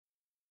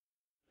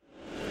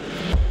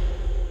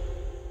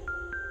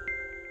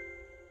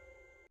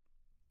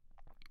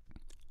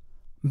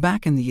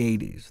Back in the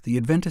 80s, the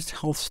Adventist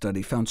Health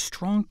Study found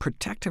strong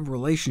protective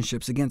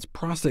relationships against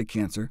prostate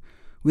cancer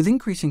with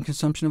increasing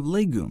consumption of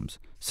legumes,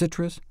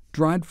 citrus,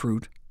 dried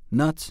fruit,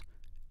 nuts,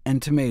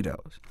 and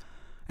tomatoes.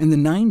 In the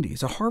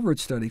 90s, a Harvard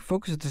study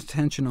focused its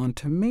attention on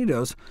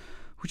tomatoes,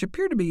 which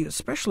appeared to be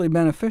especially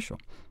beneficial.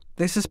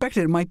 They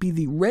suspected it might be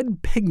the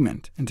red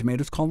pigment in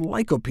tomatoes called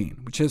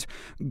lycopene, which has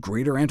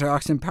greater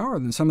antioxidant power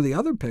than some of the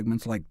other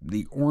pigments, like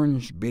the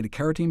orange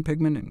beta-carotene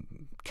pigment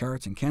in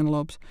carrots and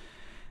cantaloupes.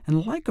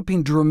 And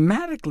lycopene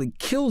dramatically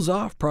kills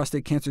off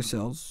prostate cancer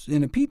cells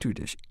in a petri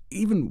dish,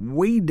 even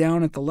way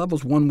down at the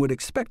levels one would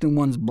expect in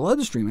one's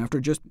bloodstream after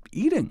just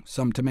eating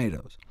some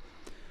tomatoes.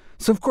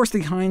 So of course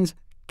the Heinz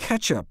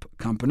Ketchup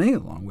Company,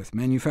 along with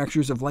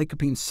manufacturers of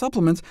lycopene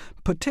supplements,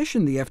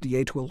 petitioned the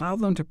FDA to allow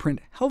them to print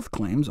health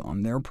claims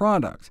on their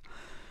products.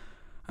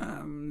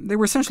 They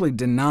were essentially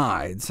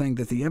denied, saying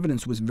that the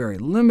evidence was very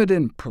limited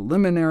and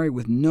preliminary,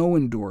 with no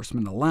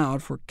endorsement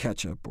allowed for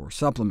ketchup or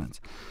supplements.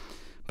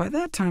 By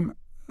that time,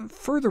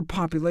 further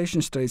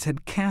population studies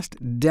had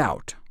cast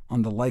doubt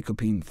on the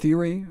lycopene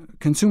theory.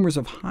 Consumers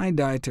of high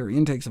dietary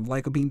intakes of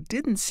lycopene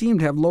didn't seem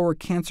to have lower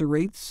cancer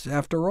rates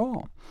after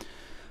all.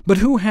 But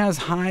who has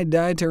high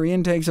dietary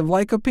intakes of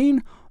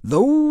lycopene?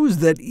 Those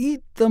that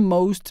eat the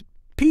most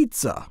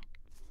pizza.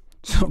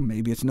 So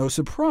maybe it's no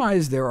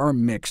surprise there are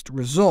mixed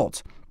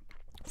results.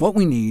 What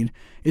we need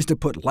is to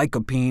put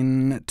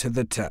lycopene to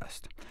the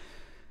test.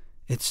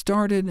 It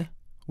started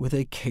with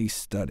a case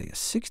study, a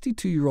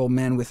 62-year-old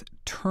man with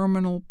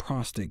terminal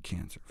prostate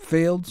cancer,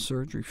 failed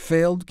surgery,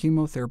 failed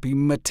chemotherapy,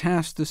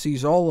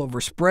 metastases all over,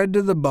 spread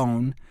to the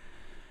bone,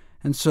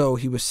 and so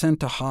he was sent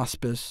to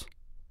hospice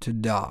to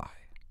die.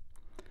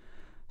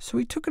 So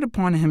he took it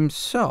upon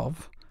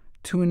himself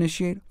to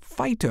initiate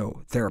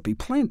phytotherapy,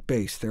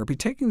 plant-based therapy,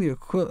 taking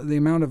the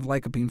amount of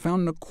lycopene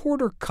found in a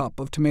quarter cup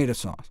of tomato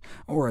sauce,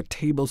 or a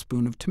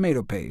tablespoon of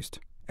tomato paste,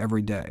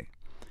 every day.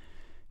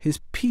 His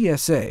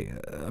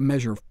PSA, a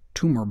measure of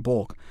tumor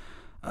bulk,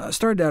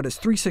 started out as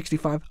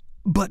 365,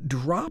 but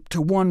dropped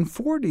to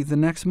 140 the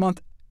next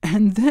month,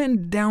 and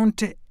then down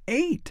to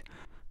 8.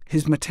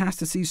 His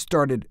metastases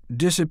started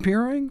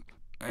disappearing,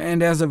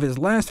 and as of his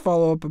last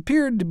follow-up,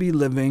 appeared to be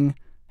living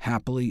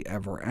happily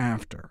ever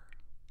after.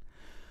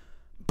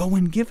 But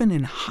when given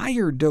in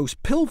higher dose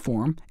pill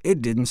form,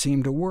 it didn't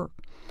seem to work.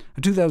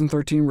 A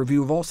 2013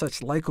 review of all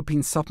such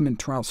lycopene supplement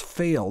trials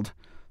failed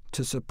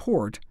to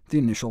support the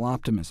initial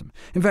optimism.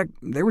 In fact,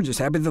 they were just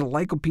happy that the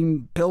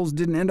lycopene pills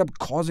didn't end up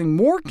causing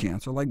more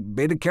cancer like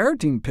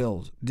beta-carotene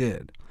pills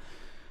did.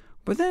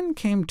 But then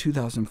came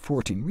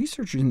 2014.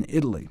 Researchers in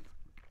Italy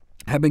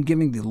had been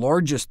giving the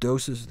largest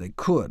doses they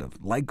could of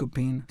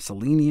lycopene,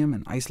 selenium,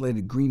 and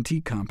isolated green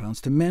tea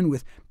compounds to men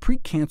with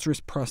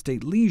precancerous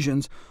prostate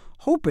lesions,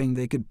 hoping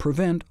they could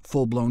prevent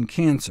full-blown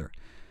cancer.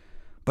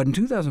 But in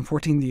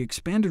 2014, the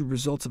expanded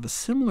results of a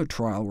similar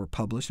trial were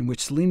published, in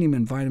which selenium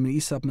and vitamin E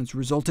supplements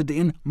resulted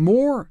in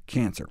more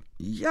cancer.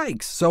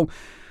 Yikes! So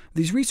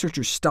these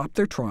researchers stopped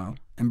their trial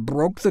and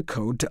broke the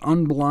code to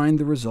unblind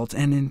the results,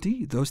 and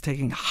indeed, those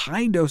taking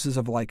high doses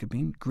of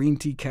lycopene, green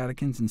tea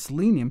catechins, and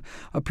selenium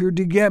appeared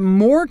to get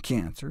more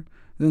cancer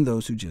than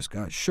those who just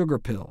got sugar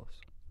pills.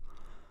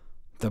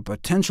 The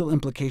potential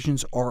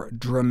implications are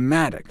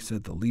dramatic,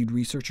 said the lead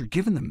researcher,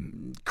 given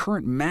the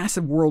current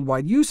massive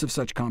worldwide use of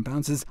such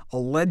compounds as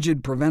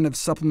alleged preventive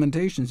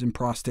supplementations in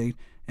prostate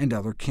and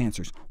other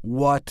cancers.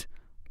 What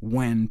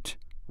went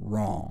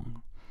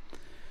wrong?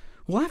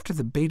 Well, after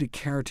the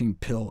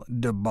beta-carotene pill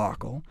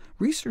debacle,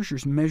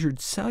 researchers measured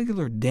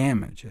cellular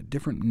damage at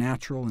different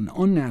natural and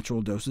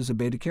unnatural doses of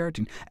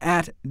beta-carotene.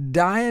 At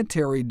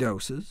dietary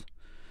doses,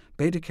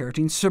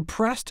 beta-carotene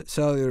suppressed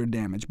cellular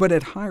damage, but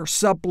at higher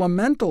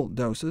supplemental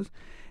doses,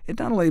 it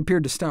not only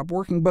appeared to stop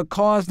working, but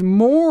caused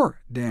more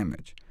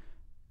damage.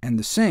 And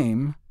the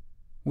same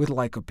with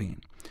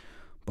lycopene.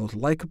 Both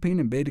lycopene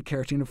and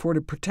beta-carotene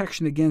afforded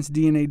protection against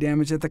DNA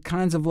damage at the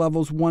kinds of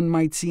levels one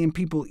might see in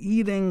people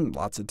eating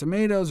lots of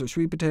tomatoes or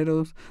sweet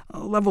potatoes,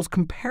 levels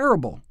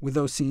comparable with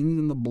those seen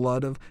in the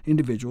blood of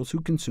individuals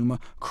who consume a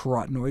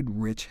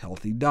carotenoid-rich,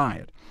 healthy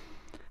diet.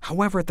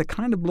 However, at the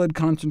kind of blood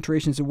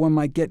concentrations that one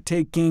might get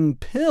taking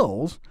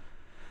pills,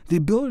 the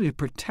ability to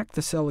protect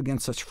the cell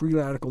against such free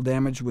radical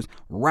damage was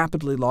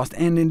rapidly lost,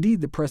 and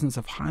indeed the presence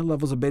of high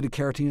levels of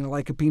beta-carotene and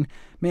lycopene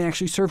may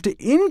actually serve to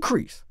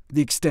increase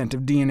the extent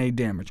of DNA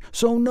damage.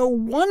 So no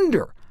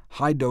wonder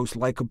high-dose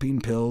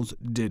lycopene pills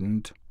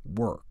didn't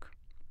work.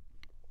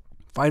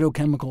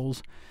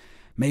 Phytochemicals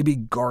may be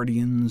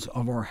guardians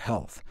of our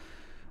health,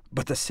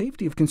 but the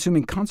safety of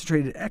consuming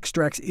concentrated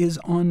extracts is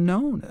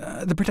unknown.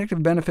 The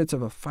protective benefits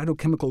of a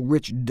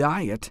phytochemical-rich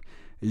diet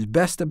is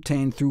best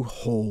obtained through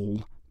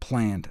whole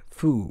plant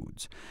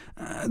foods.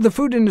 The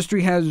food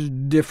industry has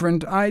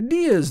different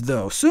ideas,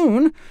 though.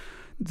 Soon,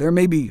 there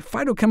may be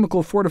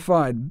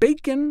phytochemical-fortified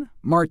bacon,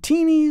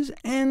 martinis,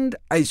 and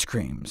ice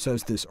cream,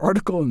 says this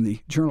article in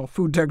the journal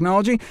Food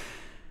Technology.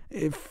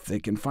 If they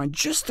can find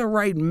just the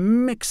right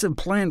mix of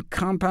plant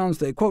compounds,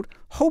 they, quote,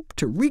 hope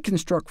to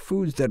reconstruct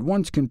foods that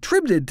once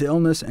contributed to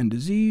illness and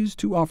disease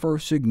to offer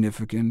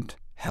significant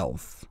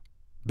health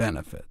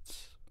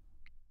benefits.